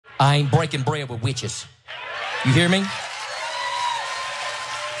I ain't breaking bread with witches. You hear me?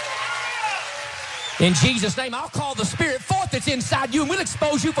 In Jesus' name, I'll call the spirit forth that's inside you, and we'll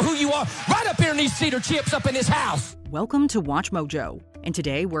expose you for who you are right up here in these cedar chips up in this house. Welcome to Watch Mojo, and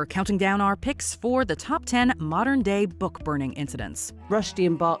today we're counting down our picks for the top 10 modern-day book-burning incidents. Rushdie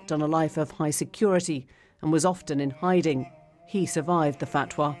embarked on a life of high security and was often in hiding. He survived the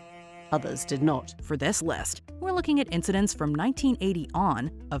fatwa. Others did not. For this list, we're looking at incidents from 1980 on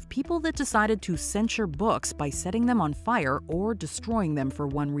of people that decided to censure books by setting them on fire or destroying them for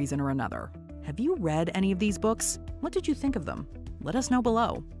one reason or another. Have you read any of these books? What did you think of them? Let us know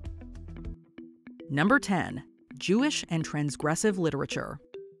below. Number 10. Jewish and transgressive literature.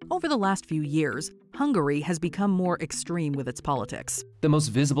 Over the last few years, Hungary has become more extreme with its politics. The most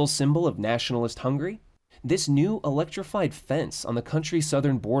visible symbol of nationalist Hungary? This new electrified fence on the country's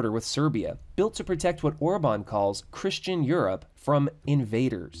southern border with Serbia, built to protect what Orban calls Christian Europe from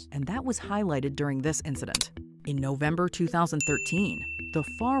invaders. And that was highlighted during this incident. In November 2013, the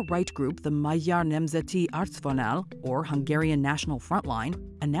far-right group, the Magyar Nemzeti Arcvonal, or Hungarian National Frontline,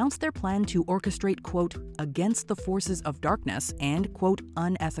 announced their plan to orchestrate, quote, against the forces of darkness and, quote,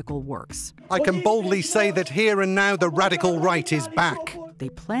 unethical works. I can boldly say that here and now the radical right is back. They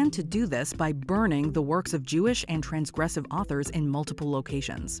plan to do this by burning the works of Jewish and transgressive authors in multiple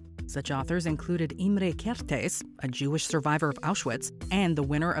locations. Such authors included Imre Kertész, a Jewish survivor of Auschwitz and the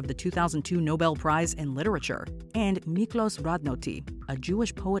winner of the 2002 Nobel Prize in Literature, and Miklos Radnoti, a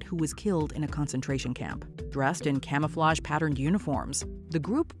Jewish poet who was killed in a concentration camp. Dressed in camouflage-patterned uniforms, the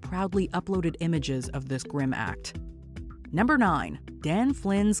group proudly uploaded images of this grim act. Number 9. Dan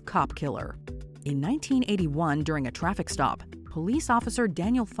Flynn's Cop Killer. In 1981, during a traffic stop, police officer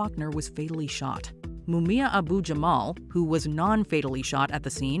Daniel Faulkner was fatally shot. Mumia Abu Jamal, who was non-fatally shot at the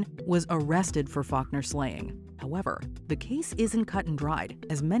scene, was arrested for Faulkner's slaying. However, the case isn't cut and dried,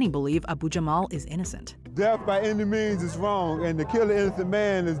 as many believe Abu Jamal is innocent. Death by any means is wrong, and to kill an innocent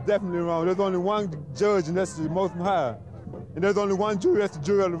man is definitely wrong. There's only one judge, and that's the Most High. And there's only one jury, that's the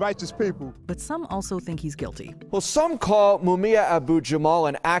jury of the righteous people. But some also think he's guilty. Well, some call Mumia Abu Jamal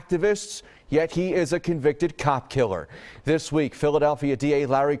an activist, yet he is a convicted cop killer. This week, Philadelphia DA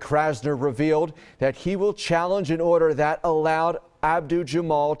Larry Krasner revealed that he will challenge an order that allowed Abu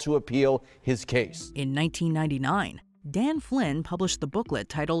Jamal to appeal his case. In 1999, Dan Flynn published the booklet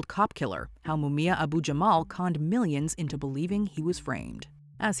titled Cop Killer: How Mumia Abu Jamal Conned Millions into Believing He Was Framed.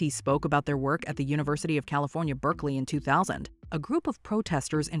 As he spoke about their work at the University of California, Berkeley in 2000, a group of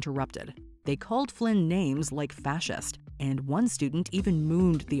protesters interrupted. They called Flynn names like fascist, and one student even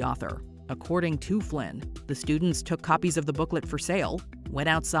mooned the author. According to Flynn, the students took copies of the booklet for sale, went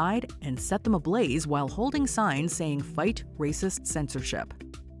outside, and set them ablaze while holding signs saying "Fight Racist Censorship."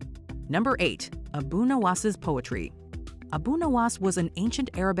 Number 8. Abu Nawas's Poetry. Abu Nawas was an ancient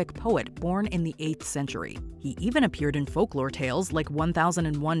Arabic poet born in the 8th century. He even appeared in folklore tales like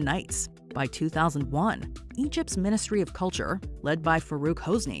 1001 Nights. By 2001, Egypt's Ministry of Culture, led by Farouk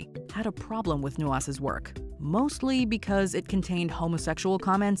Hosni, had a problem with Nawas's work, mostly because it contained homosexual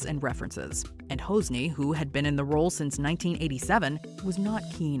comments and references. And Hosni, who had been in the role since 1987, was not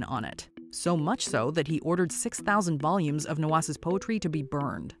keen on it. So much so that he ordered 6,000 volumes of Nawas's poetry to be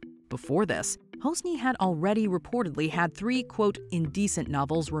burned. Before this, Hosni had already reportedly had 3, quote, indecent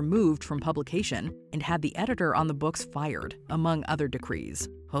novels removed from publication and had the editor on the books fired, among other decrees.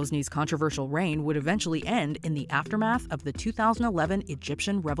 Hosni's controversial reign would eventually end in the aftermath of the 2011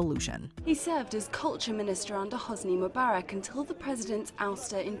 Egyptian Revolution. He served as culture minister under Hosni Mubarak until the president's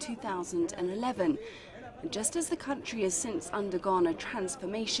ouster in 2011. And just as the country has since undergone a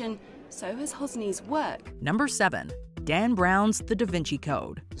transformation, so has Hosni's work. Number 7. Dan Brown's The Da Vinci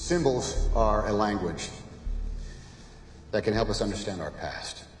Code. Symbols are a language that can help us understand our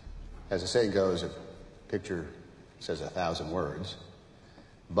past. As the saying goes, a picture says 1,000 words,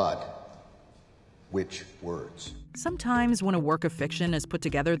 but which words? Sometimes when a work of fiction is put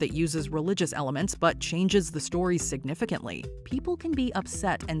together that uses religious elements but changes the story significantly, people can be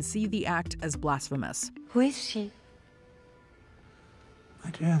upset and see the act as blasphemous. Who is she?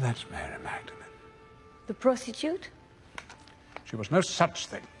 My dear, that's Mary Magdalene. The prostitute? She was no such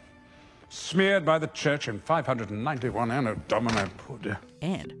thing. Smeared by the church in 591 Anno Domini, poor dear.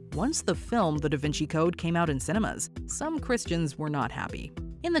 And once the film The Da Vinci Code came out in cinemas, some Christians were not happy.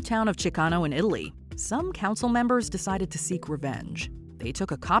 In the town of Chicano in Italy, some council members decided to seek revenge. They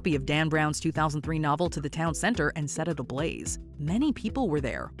took a copy of Dan Brown's 2003 novel to the town center and set it ablaze. Many people were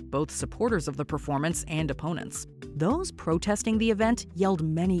there, both supporters of the performance and opponents. Those protesting the event yelled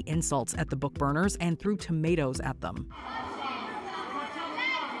many insults at the book burners and threw tomatoes at them.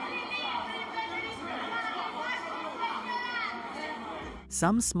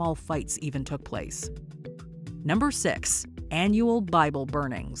 Some small fights even took place. Number 6. Annual Bible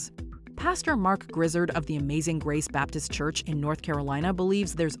burnings. Pastor Mark Grizzard of the Amazing Grace Baptist Church in North Carolina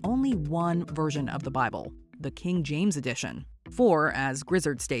believes there's only one version of the Bible, the King James Edition, for, as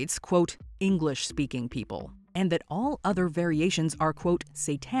Grizzard states, quote, English-speaking people, and that all other variations are, quote,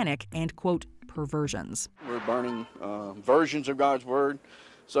 satanic and, quote, perversions. We're burning versions of God's Word,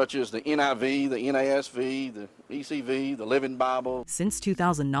 such as the NIV, the NASV, the ECV, the Living Bible. Since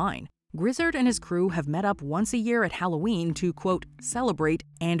 2009, Grizzard and his crew have met up once a year at Halloween to, quote, celebrate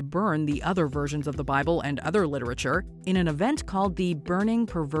and burn the other versions of the Bible and other literature in an event called the Burning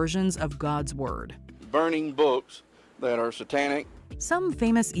Perversions of God's Word. Burning books that are satanic. Some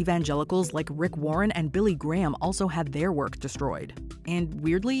famous evangelicals like Rick Warren and Billy Graham also had their work destroyed. And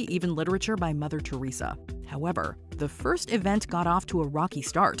weirdly, even literature by Mother Teresa. However, the first event got off to a rocky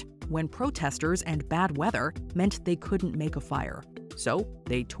start when protesters and bad weather meant they couldn't make a fire. So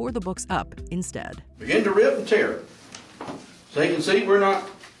they tore the books up instead. Begin to rip and tear. So you can see we're not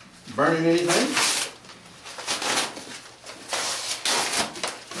burning anything.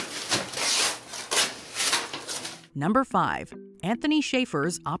 Number 5. Anthony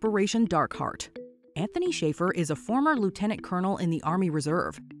Schaefer's Operation Darkheart. Anthony Schaefer is a former lieutenant colonel in the Army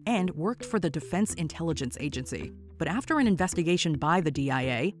Reserve and worked for the Defense Intelligence Agency. But after an investigation by the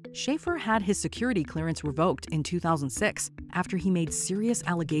DIA, Schaefer had his security clearance revoked in 2006 after he made serious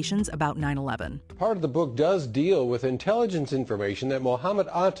allegations about 9/11. Part of the book does deal with intelligence information that Mohammed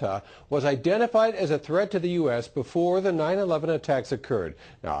Atta was identified as a threat to the U.S. before the 9/11 attacks occurred.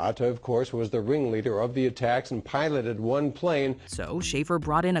 Now, Atta, of course, was the ringleader of the attacks and piloted one plane. So Schaefer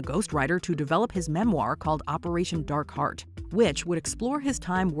brought in a ghostwriter to develop his memoir called Operation Darkheart, which would explore his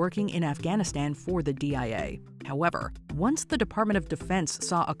time working in Afghanistan for the DIA. However, once the Department of Defense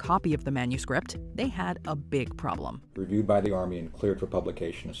saw a copy of the manuscript, they had a big problem. Reviewed by the Army and cleared for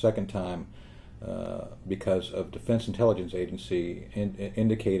publication a second time because of Defense Intelligence Agency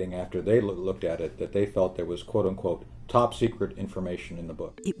indicating after they looked at it that they felt there was quote-unquote top secret information in the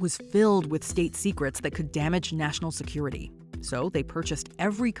book. It was filled with state secrets that could damage national security. So they purchased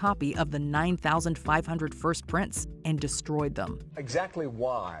every copy of the 9,500 first prints and destroyed them. Exactly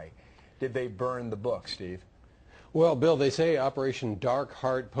why did they burn the book, Steve? Well, Bill, they say Operation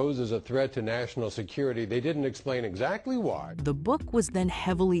Darkheart poses a threat to national security. They didn't explain exactly why. The book was then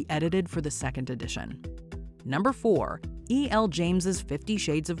heavily edited for the second edition. Number 4. E.L. James's 50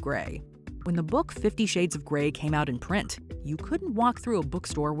 Shades of Grey. When the book 50 Shades of Grey came out in print, you couldn't walk through a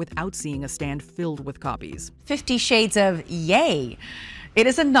bookstore without seeing a stand filled with copies. 50 Shades of Yay. It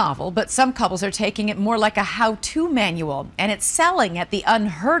is a novel, but some couples are taking it more like a how-to manual, and it's selling at the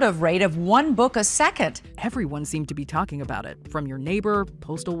unheard-of rate of one book a second. Everyone seemed to be talking about it, from your neighbor,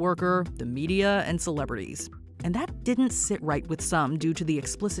 postal worker, the media, and celebrities. And that didn't sit right with some due to the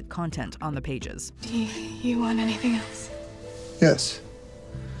explicit content on the pages. Do you want anything else? Yes.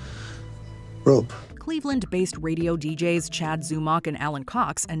 Rope. Cleveland-based radio DJs Chad Zumock and Alan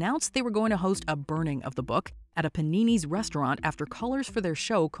Cox announced they were going to host a burning of the book at a Panini's restaurant after callers for their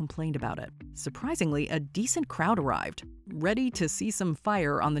show complained about it. Surprisingly, a decent crowd arrived, ready to see some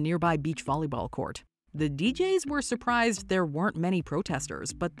fire on the nearby beach volleyball court. The DJs were surprised there weren't many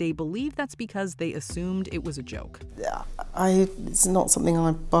protesters, but they believe that's because they assumed it was a joke. It's not something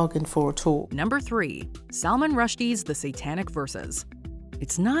I bargained for at all. Number 3. Salman Rushdie's The Satanic Verses.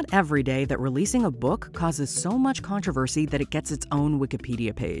 It's not every day that releasing a book causes so much controversy that it gets its own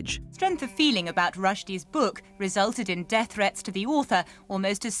Wikipedia page. Strength of feeling about Rushdie's book resulted in death threats to the author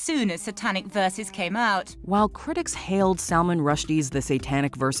almost as soon as Satanic Verses came out. While critics hailed Salman Rushdie's The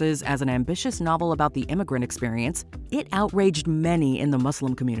Satanic Verses as an ambitious novel about the immigrant experience, it outraged many in the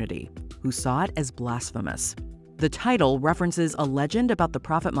Muslim community, who saw it as blasphemous. The title references a legend about the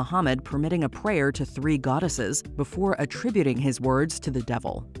Prophet Muhammad permitting a prayer to 3 goddesses before attributing his words to the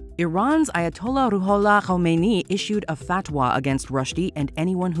devil. Iran's Ayatollah Ruhollah Khomeini issued a fatwa against Rushdie and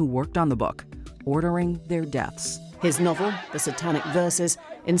anyone who worked on the book, ordering their deaths. His novel, The Satanic Verses,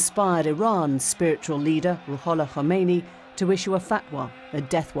 inspired Iran's spiritual leader, Ruhollah Khomeini, to issue a fatwa, a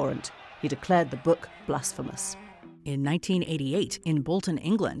death warrant. He declared the book blasphemous. In 1988, in Bolton,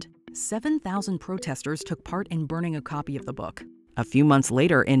 England, 7,000 protesters took part in burning a copy of the book. A few months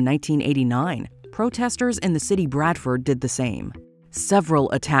later, in 1989, protesters in the city Bradford did the same. Several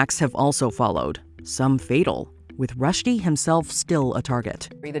attacks have also followed, some fatal, with Rushdie himself still a target.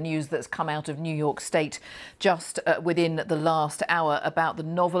 The news that's come out of New York State just within the last hour about the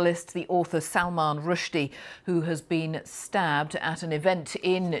novelist, the author Salman Rushdie, who has been stabbed at an event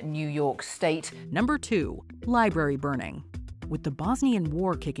in New York State. Number 2. Library burning. With the Bosnian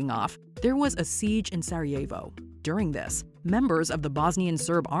War kicking off, there was a siege in Sarajevo. During this, members of the Bosnian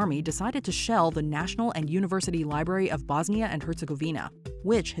Serb army decided to shell the National and University Library of Bosnia and Herzegovina,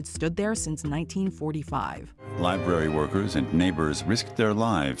 which had stood there since 1945. Library workers and neighbors risked their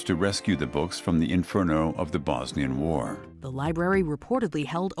lives to rescue the books from the inferno of the Bosnian War. The library reportedly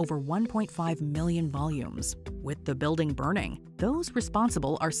held over 1.5 million volumes. With the building burning, those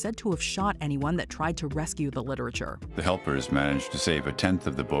responsible are said to have shot anyone that tried to rescue the literature. The helpers managed to save a tenth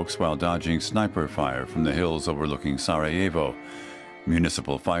of the books while dodging sniper fire from the hills overlooking Sarajevo.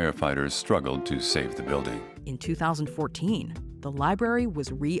 Municipal firefighters struggled to save the building. In 2014, the library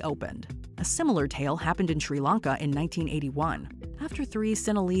was reopened. A similar tale happened in Sri Lanka in 1981. After 3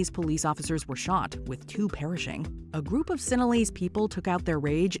 Sinhalese police officers were shot, with 2 perishing, a group of Sinhalese people took out their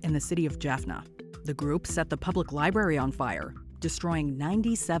rage in the city of Jaffna. The group set the public library on fire, destroying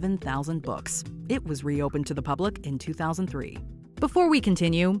 97,000 books. It was reopened to the public in 2003. Before we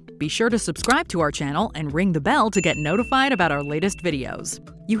continue, be sure to subscribe to our channel and ring the bell to get notified about our latest videos.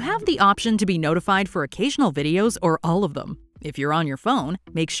 You have the option to be notified for occasional videos or all of them. If you're on your phone,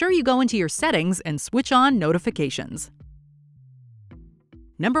 make sure you go into your settings and switch on notifications.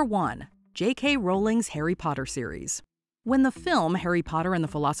 Number 1. J.K. Rowling's Harry Potter series. When the film Harry Potter and the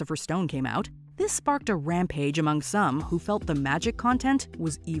Philosopher's Stone came out, this sparked a rampage among some who felt the magic content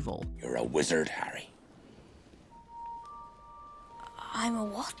was evil. You're a wizard, Harry. I'm a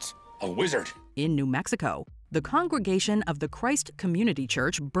what? A wizard. In New Mexico, the congregation of the Christ Community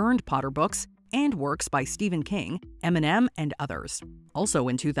Church burned Potter books and works by Stephen King, Eminem, and others. Also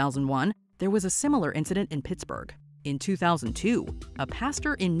in 2001, there was a similar incident in Pittsburgh. In 2002, a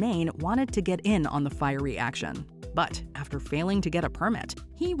pastor in Maine wanted to get in on the fiery action. But after failing to get a permit,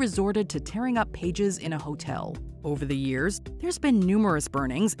 he resorted to tearing up pages in a hotel. Over the years, there's been numerous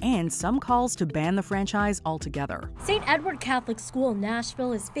burnings and some calls to ban the franchise altogether. St. Edward Catholic School in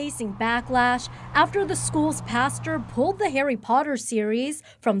Nashville is facing backlash after the school's pastor pulled the Harry Potter series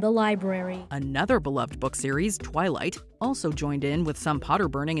from the library. Another beloved book series, Twilight, also joined in with some Potter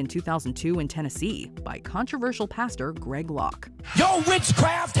burning in 2002 in Tennessee by controversial pastor Greg Locke. Your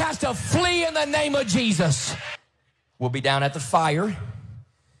witchcraft has to flee in the name of Jesus. We'll be down at the fire.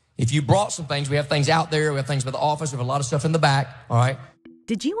 If you brought some things, we have things out there, we have things by the office, we have a lot of stuff in the back, all right?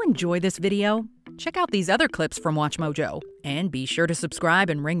 Did you enjoy this video? Check out these other clips from WatchMojo, and be sure to subscribe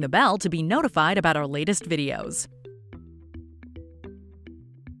and ring the bell to be notified about our latest videos.